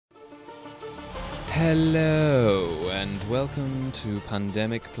Hello, and welcome to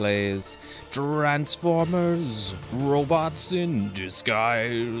Pandemic Plays Transformers, Robots in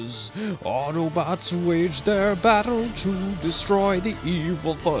Disguise. Autobots wage their battle to destroy the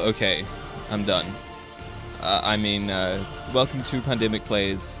evil Okay, I'm done. Welcome to Pandemic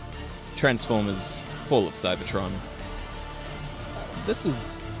Plays Transformers, Fall of Cybertron. This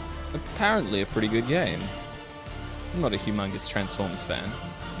is apparently a pretty good game. I'm not a humongous Transformers fan.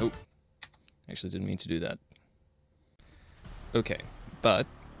 Nope. Actually didn't mean to do that. Okay, but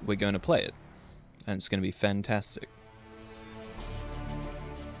we're going to play it, and it's going to be fantastic.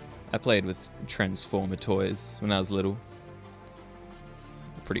 I played with Transformer toys when I was little.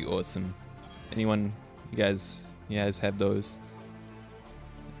 Pretty awesome. Anyone, you guys have those?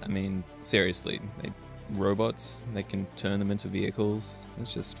 I mean, seriously, robots, they can turn them into vehicles.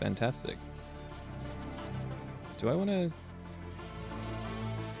 It's just fantastic. Do I want to...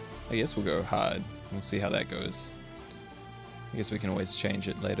 I guess we'll go hard. We'll see how that goes. I guess we can always change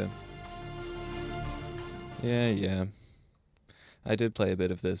it later. Yeah. I did play a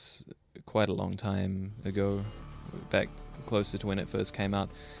bit of this quite a long time ago, back closer to when it first came out,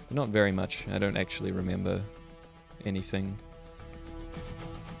 but not very much. I don't actually remember anything.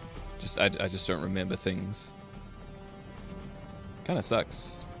 I just don't remember things. Kinda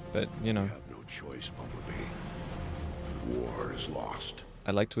sucks, but you know. You have no choice, Bumblebee. The war is lost. I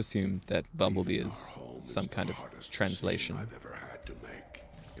like to assume that Bumblebee is some kind of translation. I've ever had to make.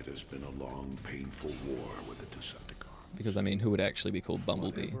 It has been a long, painful war with a Decepticon. Because I mean, who would actually be called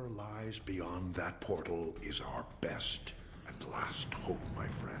Bumblebee? Whatever lies beyond that portal is our best and last hope, my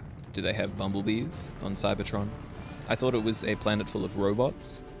friend. Do they have bumblebees on Cybertron? I thought it was a planet full of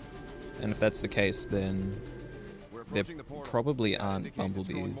robots. And if that's the case, then there probably aren't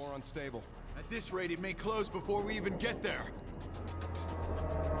bumblebees. At this rate, it may close before we even get there.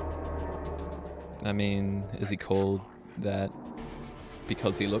 I mean, is he called that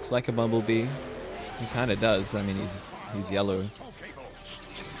because he looks like a bumblebee? He kind of does. I mean, he's yellow,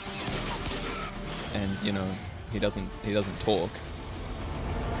 and you know, he doesn't talk.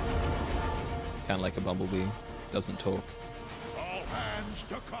 Kind of like a bumblebee, doesn't talk. All hands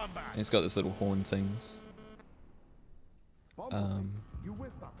to combat. And he's got this little horn things,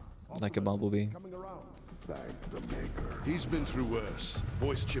 like a bumblebee. Thank the Maker. He's been through worse.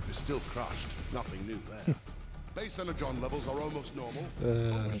 Voice chip is still crushed. Nothing new there. Base energon levels are almost normal.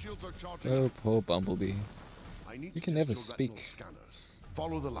 Shields are charging. Oh, poor Bumblebee. You can never speak. Scanners.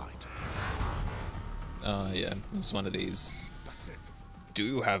 Follow the light. Yeah, it's one of these. That's it. Do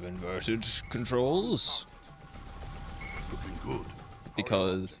you have inverted controls? Looking good.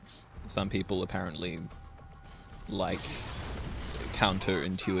 Because some people apparently like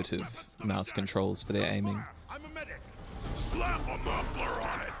counterintuitive mouse controls for their aiming. I'm a medic. Slap a muffler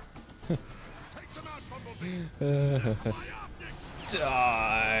on it. Take them out, Bumblebee.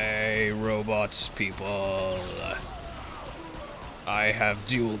 Die, robots, people. I have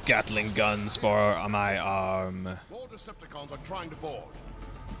dual Gatling guns for my arm. More Decepticons are trying to board.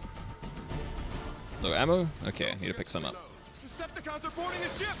 Low ammo? Okay, I need to pick some up. Decepticons are boarding a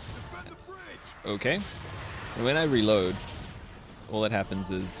ship. Defend the bridge. Okay. When I reload, all that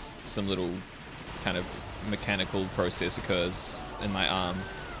happens is some little kind of mechanical process occurs in my arm.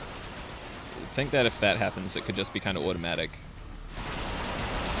 I think that if that happens, it could just be kind of automatic.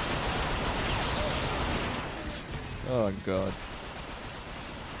 Oh god.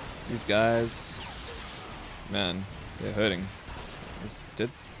 These guys, man, they're hurting. Did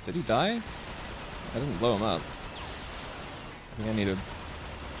he die? I didn't blow him up. I think I need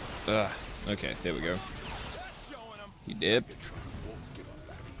to... okay, there we go. He did.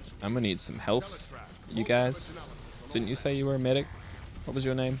 I'm gonna need some health, you guys. Didn't you say you were a medic? What was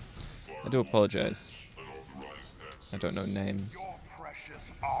your name? I do apologize. I don't know names. Your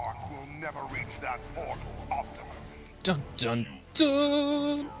precious art will never reach that portal, Optimus. Dun dun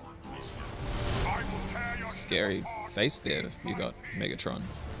dun! I will tear your Scary face there you got, Megatron.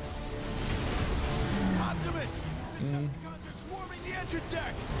 Optimus! Decepticons are swarming the engine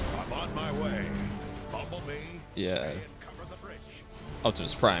deck. I'm on my way. Bumblebee. Yeah. Stay and cover the bridge.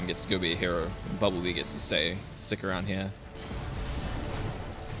 Optimus Prime gets to go be a hero, and Bumblebee gets to stick around here.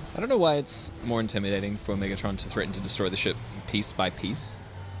 I don't know why it's more intimidating for Megatron to threaten to destroy the ship piece by piece.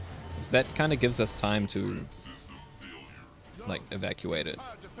 Because that kind of gives us time to, like, evacuate it.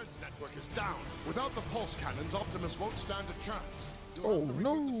 Our defense network is down. Without the pulse cannons, Optimus won't stand a chance. Oh,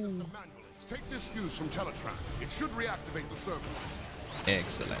 no. Reboot the system manually. Take this fuse from Teletran. It should reactivate the server.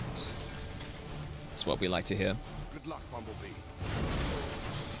 Excellent. That's what we like to hear. Good luck, Bumblebee.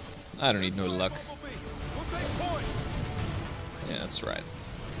 I don't need no luck. Bumblebee, we'll take point. Yeah, that's right.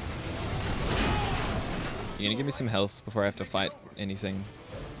 You gonna give me some health before I have to fight anything?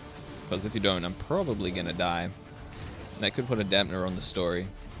 Because if you don't, I'm probably gonna die. And that could put a dampener on the story.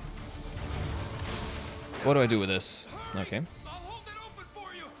 What do I do with this? Okay.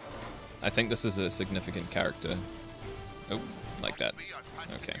 I think this is a significant character. Oh, like that.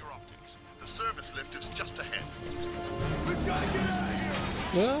 Okay. The service lift is just ahead. We've got to get out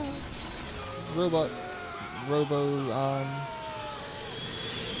of here! Ah, Robo arm.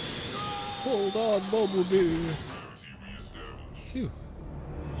 Hold on, Bumblebee. Phew.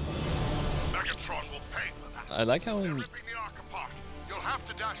 Megatron will pay for that. I like how They're in ripping the arc apart. You'll have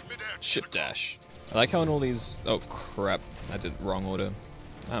to dash midair. ship dash. I like how in all these. Oh crap! I did wrong order.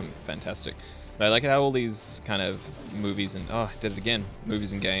 Fantastic. But I like how all these kind of movies and I did it again.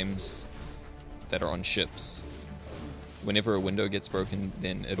 Movies and games that are on ships. Whenever a window gets broken,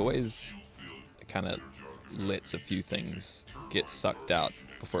 then it always kind of lets a few things get sucked out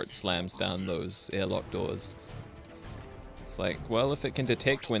before it slams down those airlock doors. It's like, well, if it can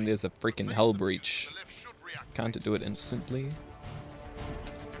detect when there's a freaking hull breach, can't it do it instantly?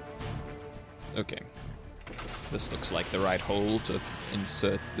 Okay. This looks like the right hole to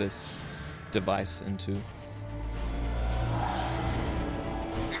insert this device into.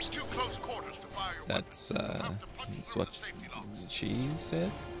 It's too close quarters to fire your That's what she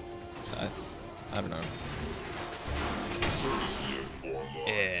said? I don't know.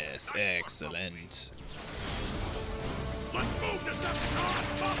 Yes, excellent. Let's move, Decepticons!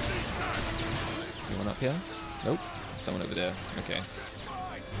 Stop these guys! Anyone up here? Nope. Someone over there. Okay.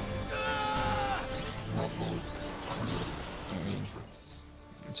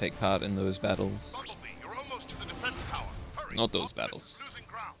 Take part in those battles. Bumblebee, you're almost to the defense tower. Hurry. Not those Optimus battles. is losing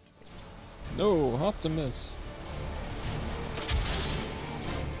ground. No, Optimus.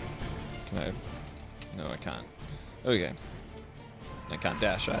 Can I? No, I can't. Okay. I can't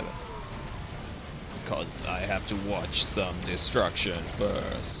dash either. Because I have to watch some destruction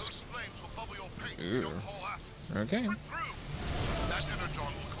first. Those flames will bubble your paint. Ooh. You don't haul asses. Okay. Sprint through. That energon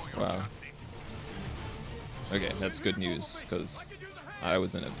will cool your Wow. chassis. Okay, that's good news, because I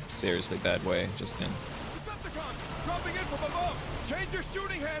was in a seriously bad way just then. Decepticons! Dropping in from above! Change your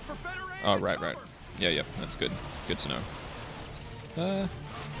shooting hand for better aim! Oh, and right. cover. Yeah, that's good. Good to know.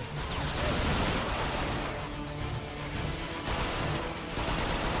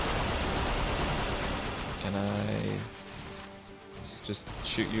 Can I just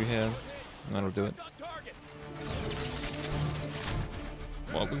shoot you here? That'll do it. On target.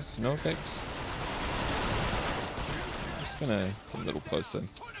 What was no effect? I'm just gonna get a little closer.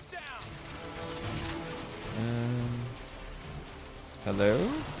 Put him down! Hello?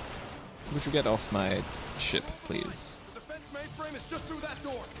 Would you get off my ship, please? The defense mainframe is just through that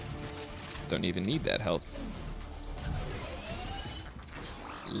door. Don't even need that health.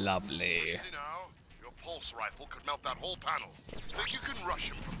 Lovely. You know, your pulse rifle could melt that whole panel. Think you can rush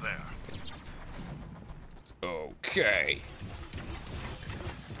him from there. Okay.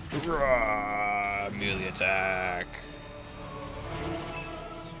 Rah, melee attack.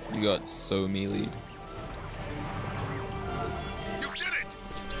 You got so melee'd. You did it!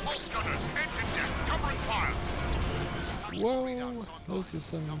 Pulse gunners, engine deck, cover and fire. Whoa, those are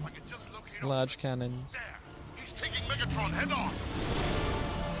some I can just locate large cannons. there. He's taking Megatron head on.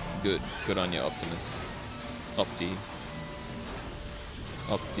 Good on you, Optimus. Opti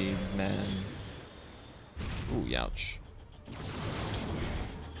man. Ooh, ouch.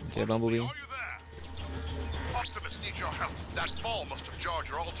 Okay, Bumblebee. Are you there? Optimus needs your help. That fall must have jarred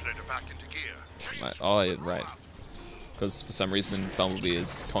your alternator back into gear. Right. Oh, yeah, right. Because for some reason, Bumblebee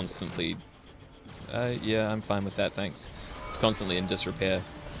is constantly... yeah, I'm fine with that, thanks. It's constantly in disrepair.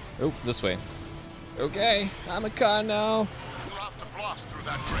 Oh, this way. Okay, I'm a car now. We'll have to blast through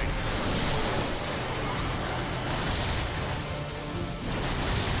that grate.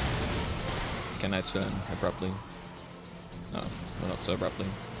 Can I turn abruptly? No, well, not so abruptly.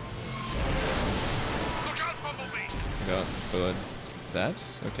 Look out, Bumblebee! Got forward. That?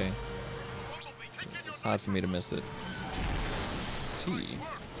 Okay. Bumblebee, take in your It's hard for me to miss it.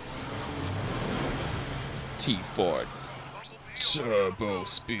 T Ford. Turbo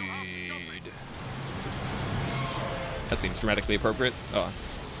speed. That seems dramatically appropriate. Oh.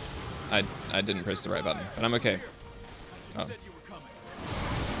 I didn't press the right button, but I'm okay. Oh. Said you were coming.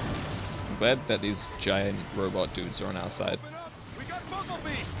 I'm glad that these giant robot dudes are on our side. Open up. We got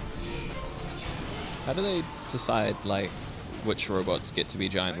Bumblebee. How do they decide, like, which robots get to be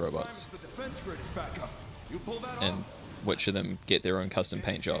giant robots? The defense grid is back up. You pull that And off. which of them get their own custom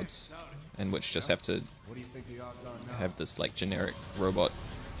paint jobs? And which just have to What do you think the odds are now? have this, like, generic robot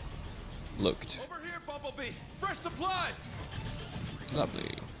looked. Over here, Bumblebee. Fresh supplies. Lovely.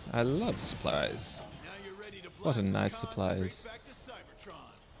 I love supplies. Now you're ready What a nice supplies.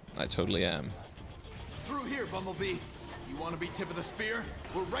 I totally am. Through here, Bumblebee. You want to be tip of the spear?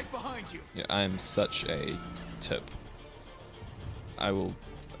 We're right behind you. Yeah, I am such a tip. I'll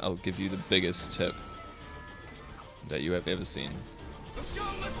give you the biggest tip that you have ever seen. Let's go,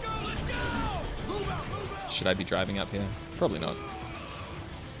 let's go, let's go! Move out, move out! Should I be driving up here? Probably not.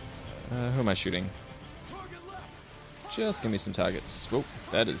 Who am I shooting? Just give me some targets. Whoa,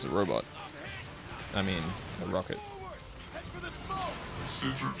 that is a robot. I mean, a rocket. Head for the smoke!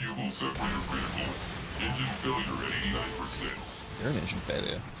 Centrifugal separator critical. Engine failure at 89%. You're an engine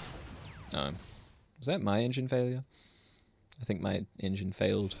failure. Was that my engine failure? I think my engine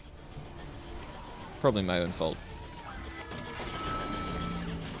failed. Probably my own fault.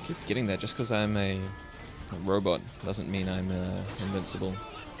 I keep forgetting that just because I'm a robot doesn't mean I'm invincible.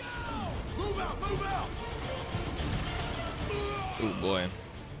 Move out, move out! Oh boy.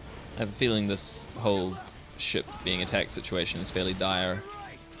 I have a feeling this whole ship being attacked situation is fairly dire.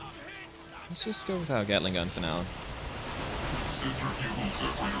 Let's just go with our Gatling gun for now. Centrifugal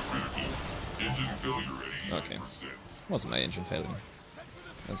separator critical. Engine failure at 89%. Okay. Wasn't my engine failure.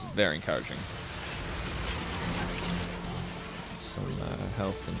 That's very encouraging. Some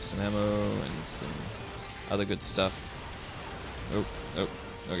health and some ammo and some other good stuff. Oh,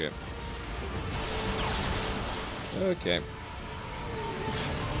 okay. Okay.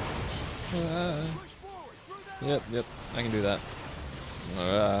 Yep, I can do that.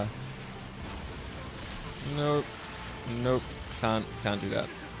 Nope, can't do that.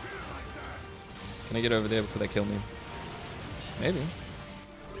 Can I get over there before they kill me? Maybe.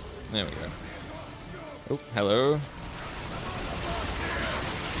 There we go. Oh, hello.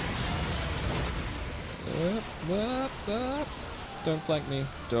 Up. Don't flank me.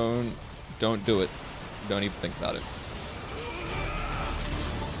 Don't do it. Don't even think about it.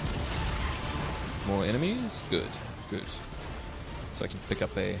 More enemies? Good. So I can pick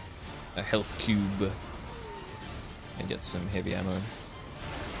up a health cube and get some heavy ammo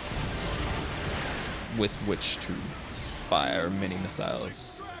with which to fire mini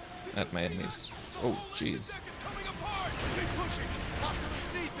missiles at my enemies. Oh, jeez.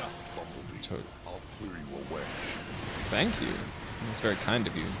 I'll clear you a wedge. Thank you. That's very kind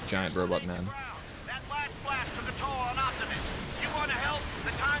of you, giant robot man. That last blast to the toe on Optimus. You want to help?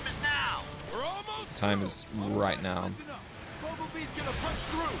 The time is now. We're almost Time is right now. Listen up. Bumblebee's gonna punch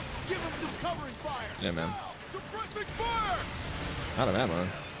through. Give him some covering fire. Yeah, man. Suppressing fire! Out of ammo.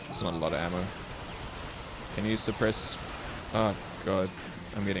 That's not a lot of ammo. Can you suppress... Oh, God.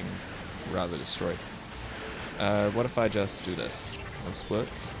 I'm getting rather destroyed. What if I just do this? This work?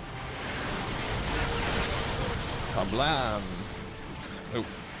 Kablam! Oh.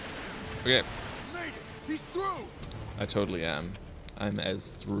 Okay. Made it. He's through. I totally am. I'm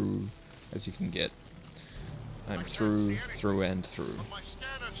as through as you can get. I'm through, and through. But my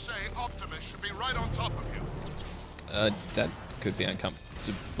scanners say Optimus should be right on top of you. That could be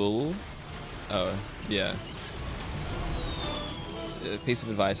uncomfortable. Oh, yeah. A piece of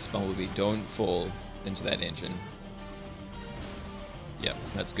advice, Bumblebee, don't fall into that engine. Yep,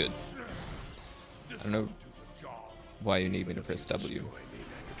 that's good. I don't know why you need me to press W.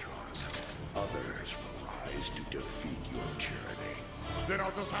 Others will rise to defeat your tyranny. Then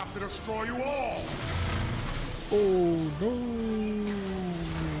I'll just have to destroy you all! Oh, no!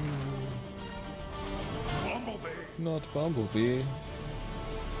 Bumblebee! Not Bumblebee.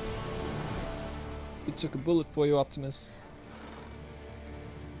 He took a bullet for you, Optimus.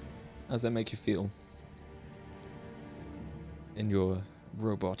 How does that make you feel? In your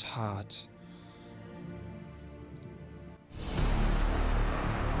robot heart.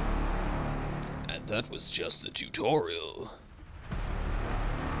 And that was just the tutorial.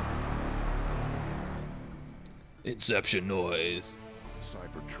 Inception noise.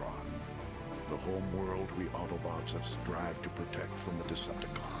 Cybertron, the home world we Autobots have strived to protect from the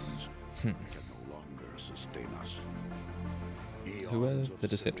Decepticons, can no longer sustain us. Who are Eons of the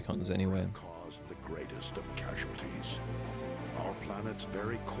Decepticons civil anyway? war caused the greatest of casualties. Our planet's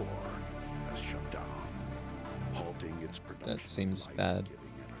very core has shut down, halting its production. That seems of bad.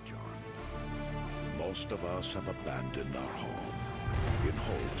 life-giving energon. Most of us have abandoned our home in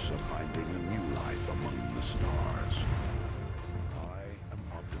hopes of finding a new life among the stars. I am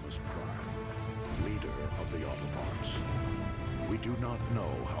Optimus Prime, leader of the Autobots. We do not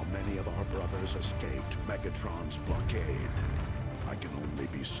know how many of our brothers escaped Megatron's blockade. I can only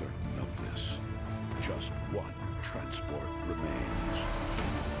be certain of this. Just one transport remains.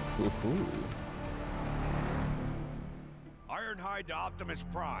 Woohoo. Ironhide to Optimus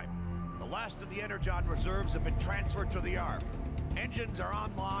Prime. The last of the Energon reserves have been transferred to the Ark. Engines are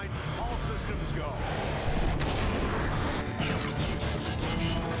online. All systems go.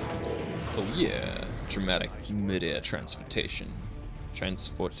 Oh yeah, dramatic mid-air transportation.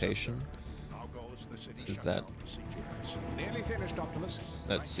 Transportation? Is that? Nearly finished, Optimus.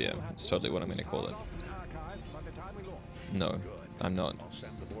 That's, yeah, that's totally what I'm gonna call it. No, I'm not. I'll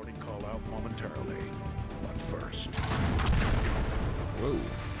send the boarding call out momentarily. But first, Whoa.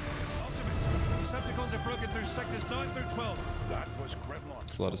 Decepticons have broken through sectors 9 through 12. that was Grimlock.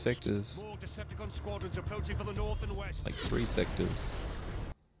 It's a lot of sectors. More Decepticon squadrons approaching from the north and west. Like 3 sectors.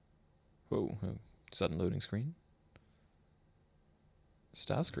 Whoa, oh, sudden loading screen.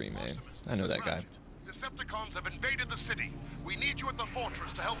 Starscream, eh? I know that guy. Decepticons have invaded the city. We need you at the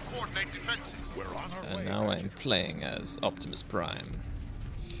fortress to help coordinate defenses. We're on our way. And now I'm playing as Optimus Prime,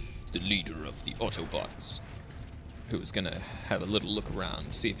 the leader of the Autobots, who is gonna have a little look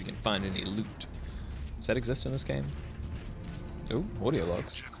around, see if he can find any loot. Does that exist in this game? Oh, audio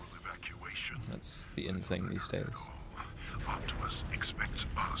logs. General evacuation. That's the in thing these days. Optimus expects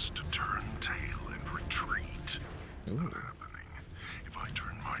us to turn tail and retreat. Ooh. Not happening. If I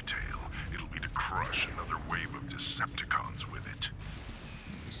turn my tail, it'll be to crush another wave of Decepticons with it.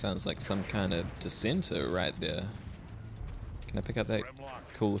 Sounds like some kind of dissenter right there. Can I pick up that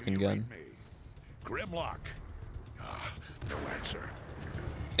Grimlock, cool looking will you gun? read me? Grimlock. Ah, no answer.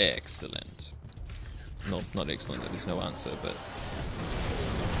 Excellent. No, not excellent, there's no answer, but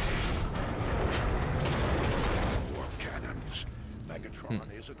Warp cannons. Megatron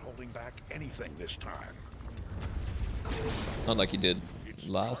isn't holding back anything this time. not like he did It's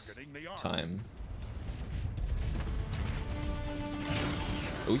last targeting the arm. time.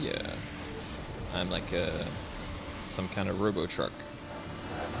 Oh yeah. I'm like some kind of robo truck.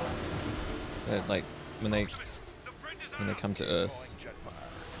 Like when they come to Earth,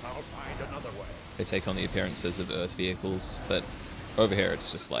 Jetfire. I'll find another way. they take on the appearances of Earth vehicles, but over here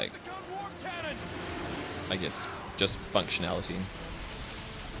it's just like, I guess, just functionality.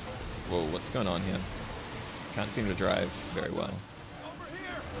 Whoa, what's going on here? Can't seem to drive very well.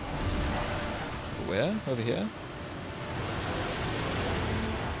 Where? Over here?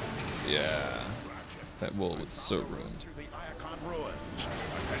 Yeah. That wall was so ruined. To the Iacon ruins.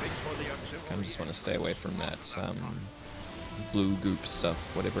 I'm heading for the auxiliary. Kind of just want to stay away from that blue goop stuff,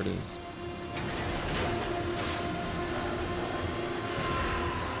 whatever it is.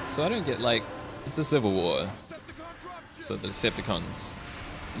 So I don't get, like, it's a civil war, so the Decepticons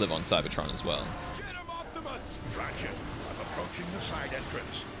live on Cybertron as well. Get him, Optimus! Ratchet, I'm approaching the side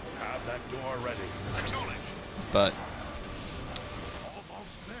entrance. Have that door ready. But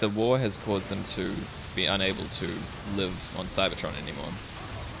the war has caused them to be unable to live on Cybertron anymore.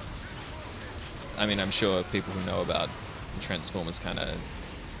 I mean, I'm sure people who know about Transformers kind of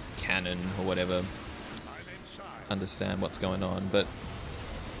canon or whatever understand what's going on, but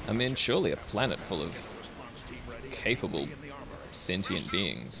I mean, surely a planet full of capable sentient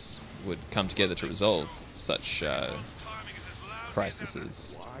beings would come together to resolve such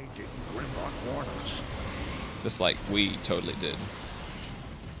crises, Why didn't Grimlock warn us? just like we totally did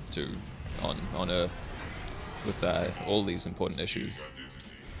on Earth with all these important issues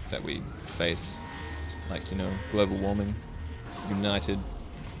that we face, like, you know, global warming, united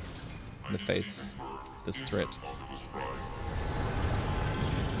in the face of this threat.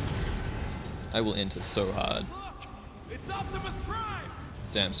 I will enter so hard. It's Optimus Prime!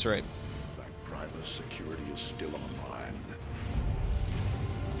 Damn straight. Thank Primus security is still online.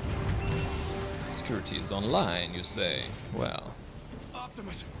 Security is online, you say? Well,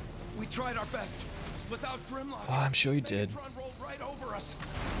 Optimus, we tried our best. Without Grimlock, oh, I'm sure you did. Megatron rolled right over us.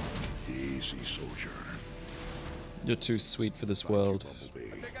 Easy, soldier. You're too sweet for this world.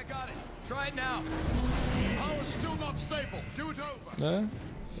 Bumblebee. I think I got it. Try it now. Power's still not stable. Do it over.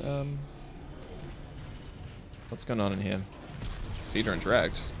 No? What's going on in here? It's either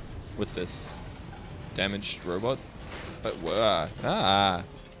interact with this damaged robot. But what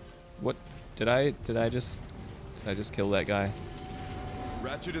did I just kill that guy?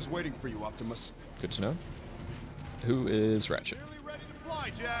 Ratchet is waiting for you, Optimus. Good to know. Who is Ratchet? Nearly ready to fly,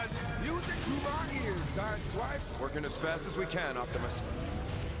 Jazz. Music to my ears, Sideswipe. Working as fast as we can, Optimus.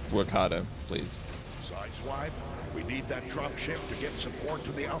 Work harder, please. Sideswipe, we need that drop ship to get support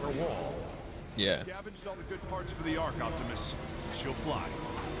to the outer wall. Yeah. Scavenged all the good parts for the Ark, Optimus. She'll fly.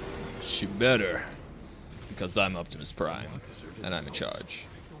 She better. Because I'm Optimus Prime. And I'm in charge.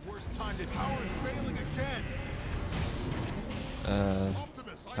 The worst time that power is failing again.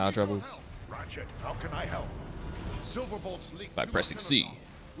 Optimus, I Power need your troubles. help. Ratchet, how can I help? Silverbolt's leaked By too pressing much C. energon.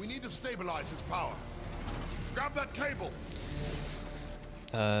 We need to stabilize his power. Grab that cable.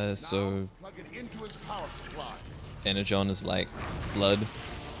 So Plug it into his power supply. Energon is like blood.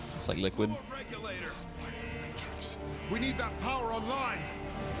 It's like liquid. More regulator. Matrix. We need that power online.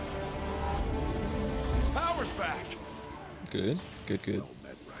 power's back. Good, good, good. Well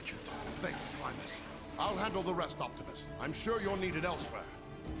met, Ratchet. Thank you, Primus. I'll handle the rest, Optimus. I'm sure you'll need it elsewhere.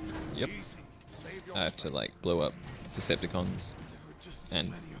 Yep. Easy. Save your I have to like blow up Decepticons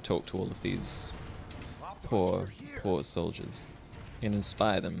and talk to all of these poor soldiers and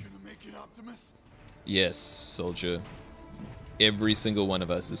inspire them. Make it, Optimus. Yes, soldier. Every single one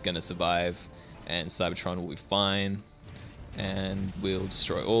of us is going to survive, and Cybertron will be fine, and we'll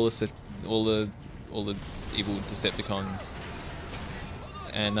destroy all the evil Decepticons,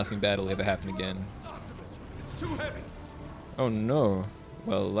 and nothing bad will ever happen again. Optimus, it's too heavy. Oh no.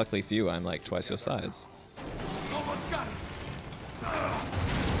 Well, luckily for you, I'm like twice your size. Almost got it.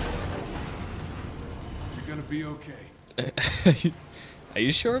 You're gonna be okay. Are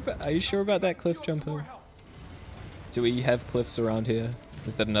you sure about that cliff jumper? Do we have cliffs around here?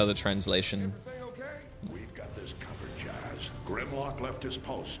 Is that another translation? Everything okay? We've got this covered, Jazz. Grimlock left his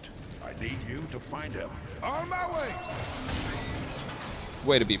post. I need you to find him. On my way.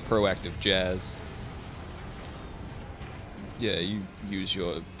 Way to be proactive, Jazz. Yeah, you use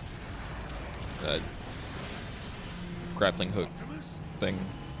your grappling hook thing.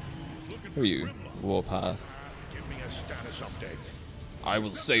 Who are you? Warpath. Give me a status update. I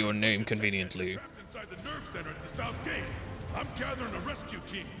will say your name conveniently. Trapped inside the nerve center at the south gate. I'm gathering a rescue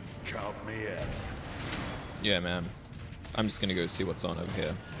team. Count me in. Yeah, man. I'm just gonna go see what's on over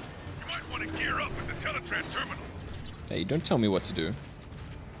here. You might want to gear up at the Teletran terminal. Hey, don't tell me what to do.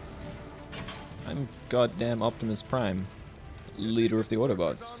 I'm goddamn Optimus Prime, leader of the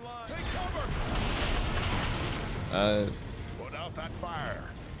Autobots. Take cover. Put out that fire.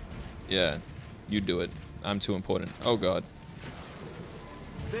 Yeah, you do it. I'm too important. Oh god.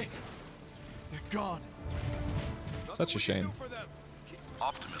 They're gone. Such a shame. For them.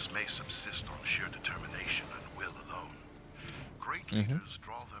 Optimus may subsist on sheer determination and will alone. Great leaders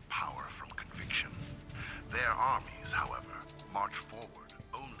draw their power from conviction. Their armies, however, march forward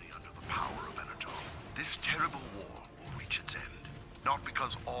only under the power of Energon. This terrible war will reach its end, not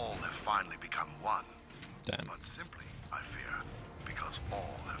because all have finally become one, Damn. but simply, I fear, because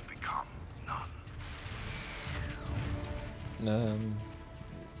all have become none.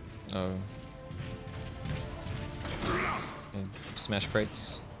 Oh. And smash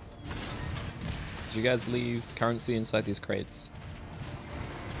crates. Did you guys leave currency inside these crates?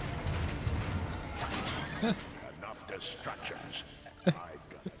 Enough distractions. I've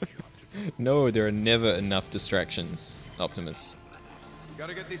got a job to do. No, there are never enough distractions, Optimus.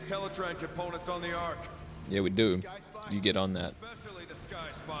 Gotta get these Teletran components on the Ark. Yeah, we do. You get on that. Especially the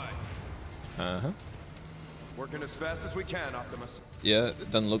Sky Spy. Uh-huh. Working as fast as we can, Optimus. Yeah,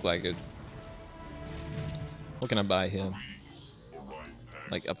 it doesn't look like it. What can I buy here?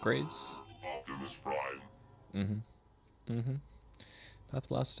 Like upgrades? Optimus Prime. Path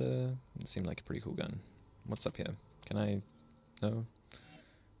Blaster. It seemed like a pretty cool gun. What's up here? Can I... No.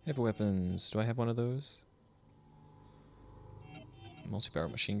 Heavy weapons. Do I have one of those? Multi-barrel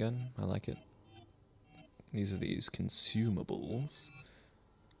machine gun. I like it. These are these consumables.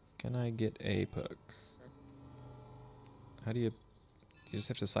 Can I get a perk? How do you... You just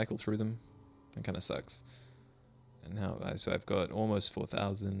have to cycle through them? That kind of sucks. And how... So I've got almost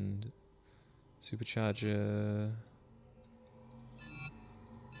 4,000. Supercharger...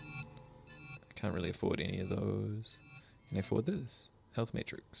 I can't really afford any of those. Can I afford this? Health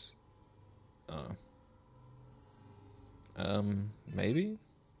Matrix. Oh. Maybe?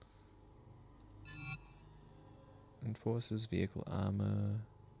 Enforces vehicle armor.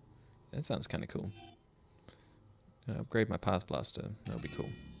 That sounds kind of cool. Gonna upgrade my Path Blaster. That'll be cool.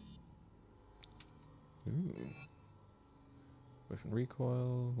 Ooh. Weapon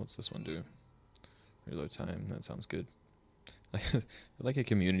recoil. What's this one do? Reload time. That sounds good. Like a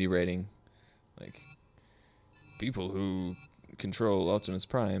community rating. Like, people who control Optimus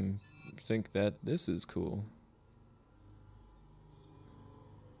Prime think that this is cool.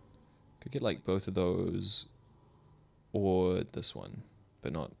 Could get like both of those or this one,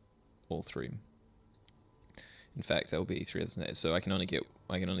 but not all three. In fact, that will be 3,000. So I can only get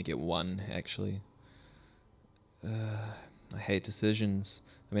one actually. I hate decisions.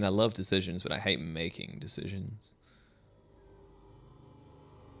 I mean, I love decisions, but I hate making decisions.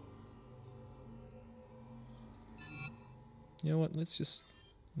 You know what? Let's just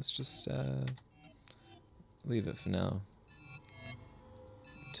leave it for now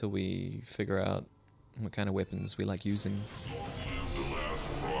until we figure out what kind of weapons we like using.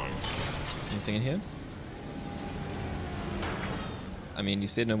 Anything in here? I mean, you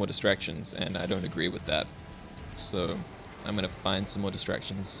said no more distractions, and I don't agree with that. So I'm gonna find some more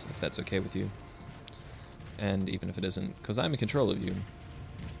distractions if that's okay with you. And even if it isn't, because I'm in control of you.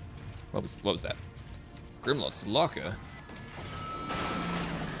 What was that? Grimlock's locker.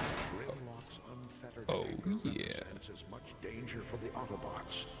 Grimlock's unfettered Oh, anger yeah. represents as much danger for the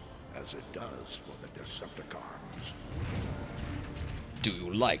Autobots as it does for the Decepticons. Do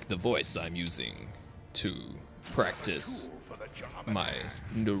you like the voice I'm using to practice For the job at my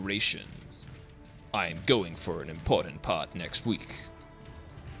narrations? I'm going for an important part next week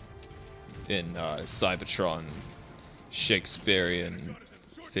in Cybertron Shakespearean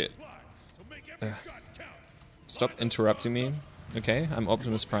fit. Stop interrupting me. Okay, I'm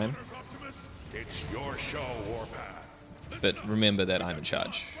Optimus Prime. It's your show, Warpath. But remember that I'm in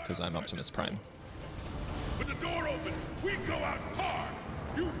charge, because I'm Optimus Prime. When the door opens, we go out hard.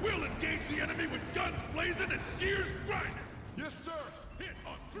 You will engage the enemy with guns blazing and gears grinding. Yes, sir. Hit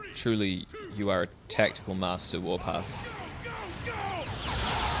on 3. Truly, you are a tactical master, Warpath. Go, go, go!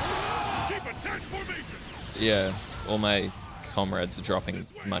 Keep attack formation. Yeah, all my comrades are dropping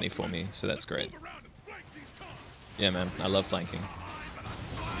money for me, so that's great. Move around and flank these cons. Yeah, man, I love flanking.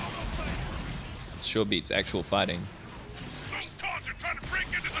 Sure beats actual fighting. Those cons are trying to break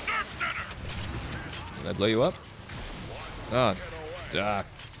into the nerve center. Did I blow you up? Oh, duh.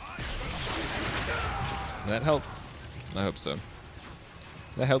 Did that help? I hope so. Did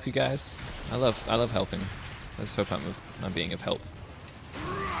that help you guys? I love helping. Let's hope I'm being of help.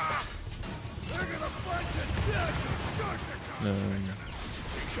 They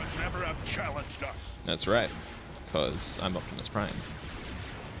should never have challenged us. That's right, because I'm Optimus Prime.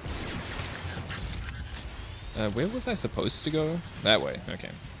 Where was I supposed to go? That way. Okay,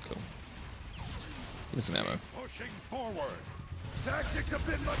 cool. Give me some ammo. Pushing forward. Tactics a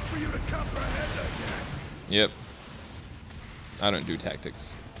bit much for you to comprehend, I guess. Yep. I don't do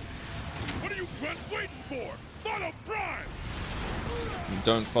tactics. What are you grunts waiting for? Follow Prime!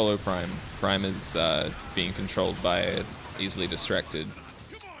 Don't follow Prime. Prime is being controlled by an easily distracted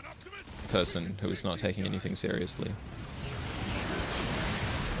Come on, Optimus! person who is not taking anything seriously.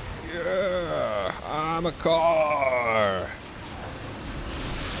 Yeah, I'm a car.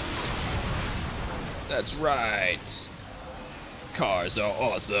 That's right. Cars are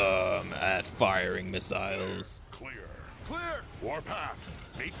awesome at firing missiles. Clear. Clear. Warpath,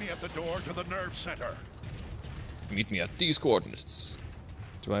 meet me at the door to the nerve center. Meet me at these coordinates.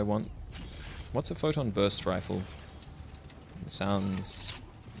 Do I want... What's a photon burst rifle? It sounds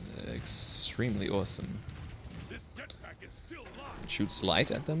extremely awesome. This jetpack is still locked. It shoots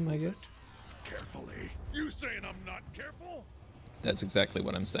light at them, I guess? Carefully. You saying I'm not careful? That's exactly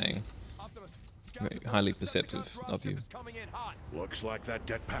what I'm saying. Optimus, Very highly perceptive of you. coming in hot. Looks like that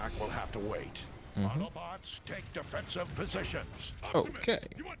jetpack will have to wait. Autobots, take defensive positions. Okay.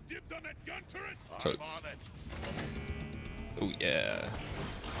 You want dibs on that gun turret? Totes. I'm on it. Oh yeah.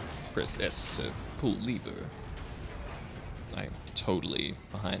 Press S to pull lever. I'm totally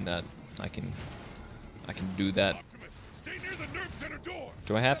behind that. I can do that. Optimus, stay near the nerve center door.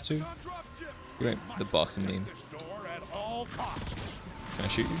 Do I have to? Dropship. You ain't the boss of me. This door at all costs. Can I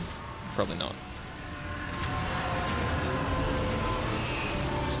shoot you? Probably not.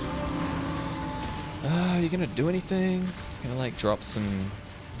 You gonna do anything? Gonna like drop some.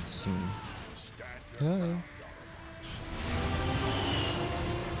 Can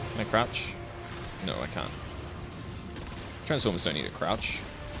I crouch? No, I can't. Transformers don't need to crouch.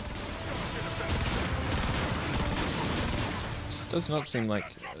 This does not seem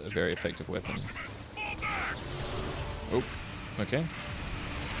like a very effective weapon. Fall back. Oh, okay. I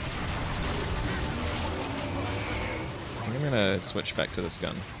think I'm gonna switch back to this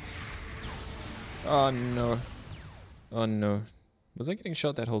gun. Oh no. Oh no. Was I getting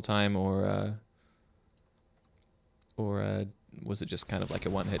shot that whole time, or was it just kind of like a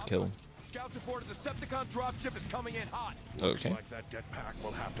one-hit kill? Scouts report a Decepticon dropship is coming in hot. Looks Okay. like that jetpack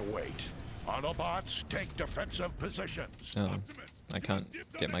will have to wait. Autobots, take defensive positions. Oh, Optimus, I can't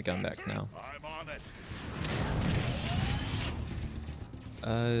get my gun back now. I'm on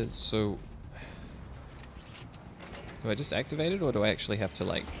it. So... Do I just activate it, or do I actually have to,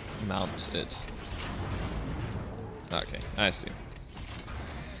 like, mount it? Okay, I see.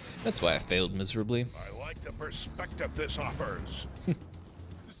 That's why I failed miserably. I like the perspective this offers.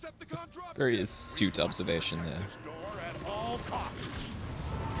 Decepticon dropship. Very astute observation there. This door at all costs.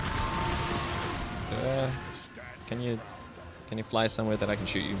 Can you fly somewhere that I can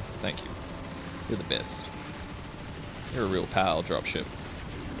shoot you? Thank you. You're the best. You're a real pal, dropship.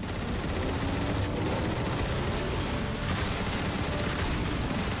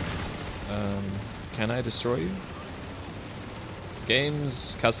 Can I destroy you?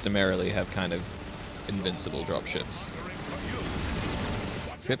 Games customarily have kind of invincible dropships.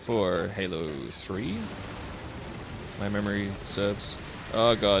 Except for Halo 3? My memory serves.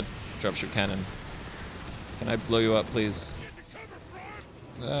 Oh god, dropship cannon. Can I blow you up, please?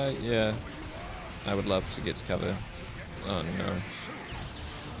 Yeah. I would love to get to cover. Oh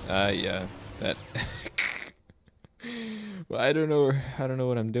no. Yeah. That. Well, I don't know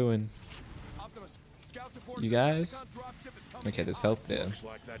what I'm doing. You guys? Okay, there's health there. Looks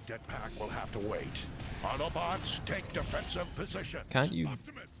like that jetpack will have to wait. Autobots, take defensive position. Can't you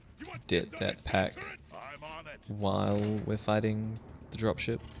dit that pack I'm on it. while we're fighting the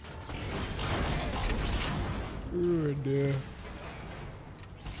dropship? Oh dear.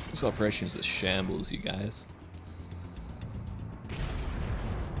 This operation is a shambles, you guys.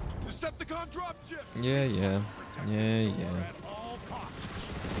 Decepticon dropship. Yeah. At all costs.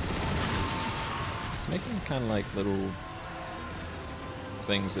 It's making kind of like little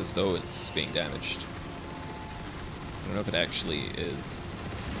things as though it's being damaged. I don't know if it actually is.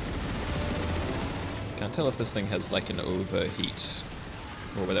 Can't tell if this thing has like an overheat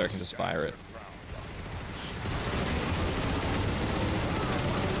or whether I can just fire it.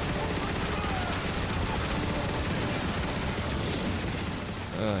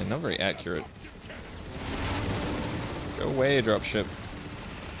 Not very accurate. Go away, dropship.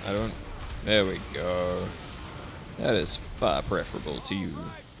 I don't... There we go. That is far preferable to you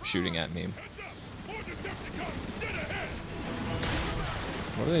shooting at me.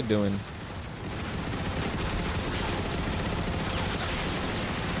 What are they doing?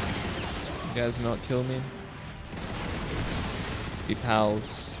 You guys not kill me? Be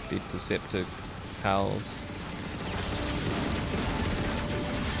pals. Be Deceptic pals.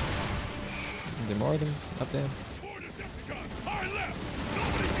 Are there more of them up there?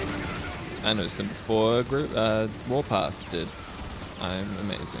 I noticed them before Warpath did. I'm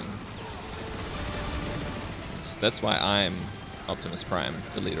amazing. That's why I'm Optimus Prime,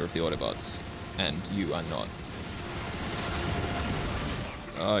 the leader of the Autobots, and you are not.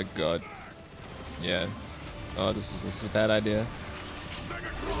 Oh god. Yeah. Oh, this is a bad idea.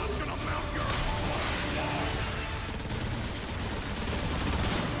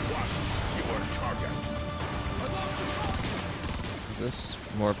 Is this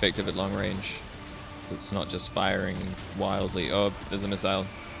more effective at long range? So it's not just firing wildly. Oh, there's a missile.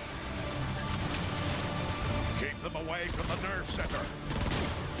 Keep them away from the nerve center.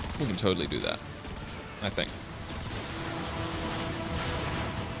 We can totally do that, I think.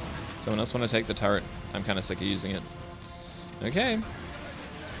 Someone else want to take the turret? I'm kind of sick of using it. Okay.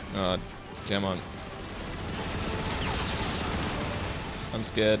 Oh, come on. I'm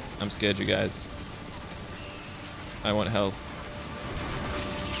scared. I'm scared, you guys. I want health.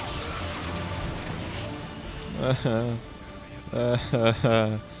 I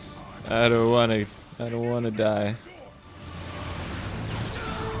don't want to die.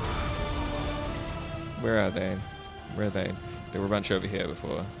 Where are they? Where are they? There were a bunch over here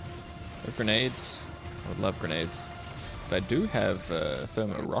before. Or grenades? I would love grenades. But I do have a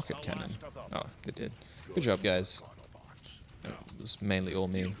thermo rocket cannon. Oh, they did. Good job, guys. It was mainly all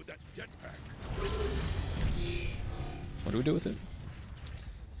me. What do we do with it?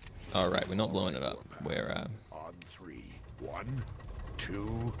 Alright, we're not blowing it up. We're, On 3. 1,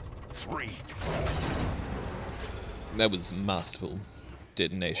 2, 3. that was masterful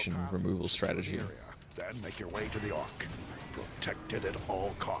detonation removal strategy. Then make your way to the Ark. Protected at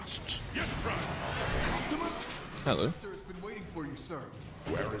all costs. Yes, Prime. Optimus. Hello. Perceptor has been waiting for you, sir.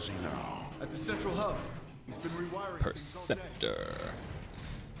 Where is he now? At the central hub. He's been rewiring things all day. Perceptor.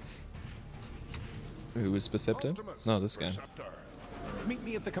 Who is Perceptor? No, this guy. Perceptor. Meet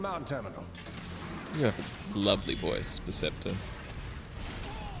me at the command terminal. You have a lovely voice, Perceptor.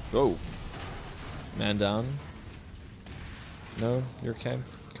 Oh. Man down. No? You're okay?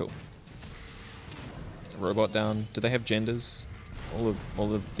 Cool. Robot down. Do they have genders?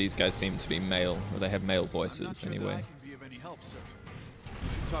 All of these guys seem to be male, or they have male voices Not sure anyway. that I can be of any help, sir. You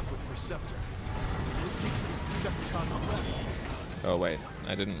should talk with Perceptor. He'll teach these Decepticons a lesson. Oh wait,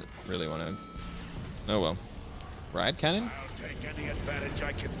 I didn't really want to... Oh well. Riot cannon? I'll take any advantage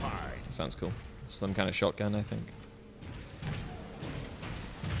I can find. Sounds cool. Some kind of shotgun, I think.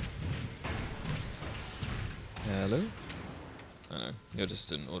 Hello? I don't know. You're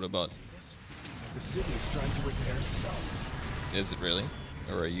just an Autobot. The city is trying to repair itself. Is it really?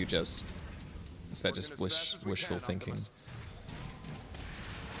 Or are you just... Is that just wishful thinking?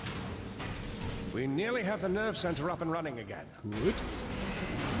 We nearly have the nerve center up and running again.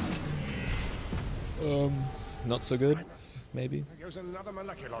 Good. Not so good, maybe. There goes another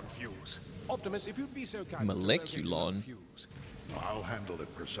moleculon fuse. Optimus, if you'd be so kind as to locate Moleculon? that fuse. I'll handle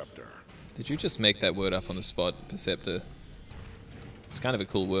it, Perceptor. Did you just make that word up on the spot, Perceptor? It's kind of a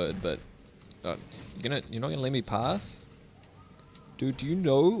cool word, but you're not gonna let me pass, dude. Do you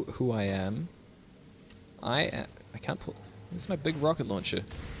know who I am? I can't pull. This is my big rocket launcher.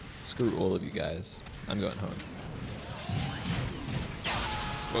 Screw all of you guys. I'm going home.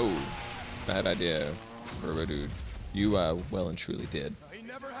 Whoa. Bad idea, Robo Dude. You are well and truly dead. He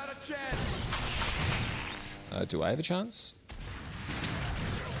never had a chance. Do I have a chance?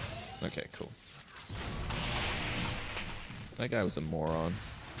 Okay, cool. That guy was a moron.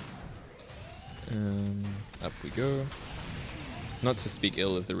 Up we go. Not to speak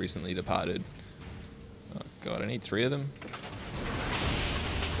ill of the recently departed. Oh god, I need 3 of them.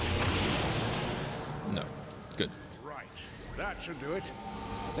 No. Good. Right. That should do it.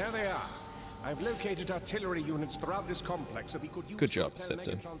 There they are. I've located artillery units throughout this complex that we could use Good to job, repel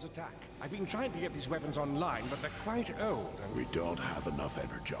Scepter. Megatron's attack. I've been trying to get these weapons online, but they're quite old. And We don't have enough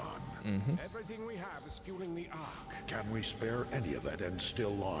energon. everything we have is fueling the Ark. Can we spare any of it and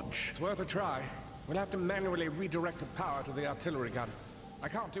still launch? It's worth a try. We'll have to manually redirect the power to the artillery gun. I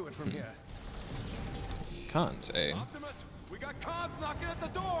can't do it from here. Can't, eh? Optimus, we got cons knocking at the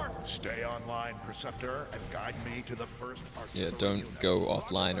door. Stay online, Preceptor, and guide me to the first Yeah, artillery don't unit. go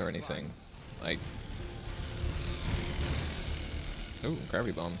offline or anything. Like... Oh,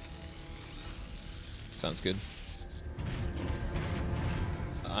 gravity bomb. Sounds good.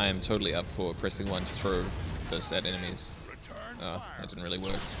 I am totally up for pressing 1 to throw this at enemies. Oh, that didn't really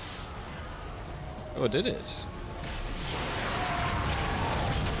work. Oh, did it?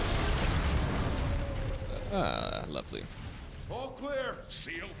 Ah, lovely. All clear.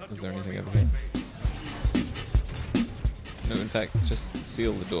 Seal the Is there door anything over behind here? me. No, in fact, just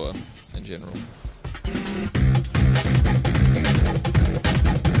seal the door in general.